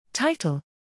Title: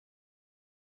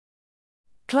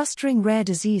 Clustering Rare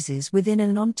Diseases Within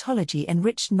an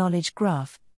Ontology-Enriched Knowledge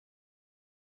Graph.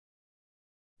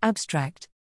 Abstract: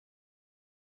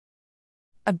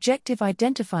 Objective: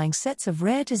 identifying sets of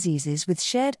rare diseases with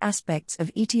shared aspects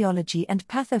of etiology and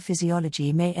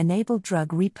pathophysiology may enable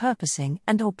drug repurposing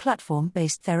and/or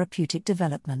platform-based therapeutic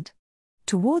development.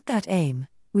 Toward that aim,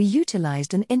 we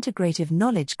utilized an integrative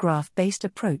knowledge graph-based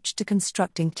approach to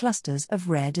constructing clusters of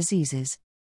rare diseases.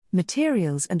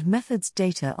 Materials and methods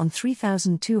data on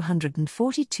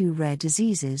 3,242 rare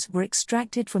diseases were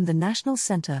extracted from the National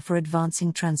Center for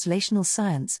Advancing Translational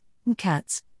Science,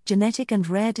 NCATS, Genetic and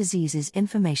Rare Diseases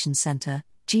Information Center,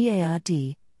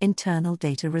 GARD, internal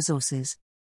data resources.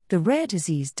 The rare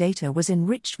disease data was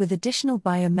enriched with additional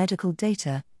biomedical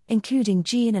data, including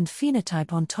gene and phenotype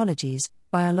ontologies,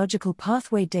 biological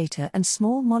pathway data, and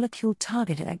small molecule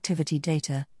target activity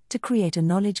data, to create a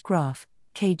knowledge graph,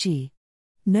 KG.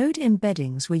 Node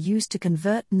embeddings were used to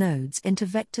convert nodes into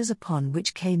vectors upon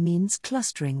which k-means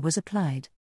clustering was applied.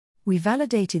 We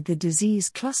validated the disease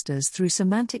clusters through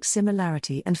semantic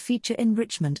similarity and feature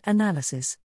enrichment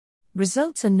analysis.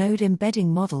 Results: a node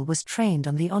embedding model was trained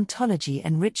on the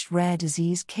ontology-enriched rare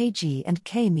disease KG, and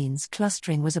k-means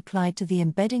clustering was applied to the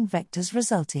embedding vectors,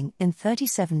 resulting in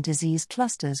 37 disease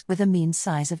clusters with a mean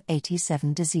size of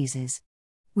 87 diseases.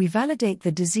 We validate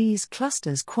the disease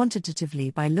clusters quantitatively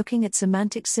by looking at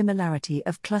semantic similarity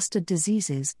of clustered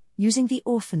diseases, using the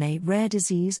Orphanet rare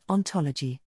disease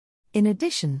ontology. In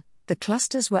addition, the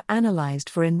clusters were analyzed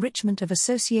for enrichment of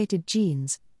associated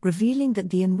genes, revealing that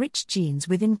the enriched genes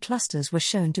within clusters were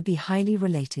shown to be highly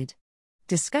related.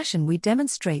 Discussion: we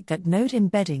demonstrate that node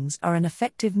embeddings are an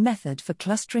effective method for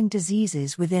clustering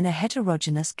diseases within a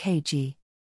heterogeneous KG.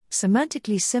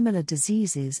 Semantically similar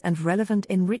diseases and relevant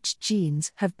enriched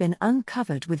genes have been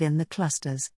uncovered within the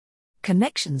clusters.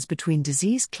 Connections between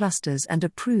disease clusters and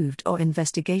approved or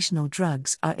investigational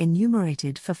drugs are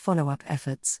enumerated for follow-up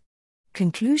efforts.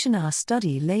 Conclusion: our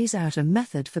study lays out a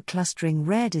method for clustering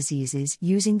rare diseases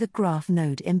using the graph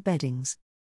node embeddings.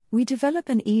 We develop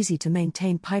an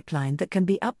easy-to-maintain pipeline that can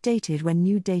be updated when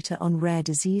new data on rare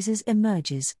diseases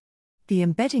emerges. The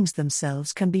embeddings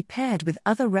themselves can be paired with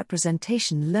other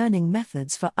representation learning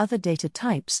methods for other data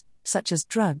types, such as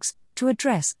drugs, to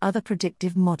address other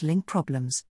predictive modeling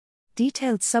problems.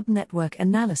 Detailed subnetwork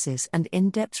analysis and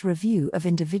in-depth review of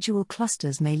individual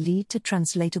clusters may lead to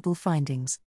translatable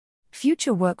findings.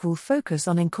 Future work will focus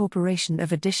on incorporation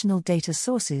of additional data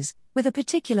sources, with a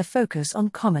particular focus on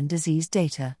common disease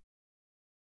data.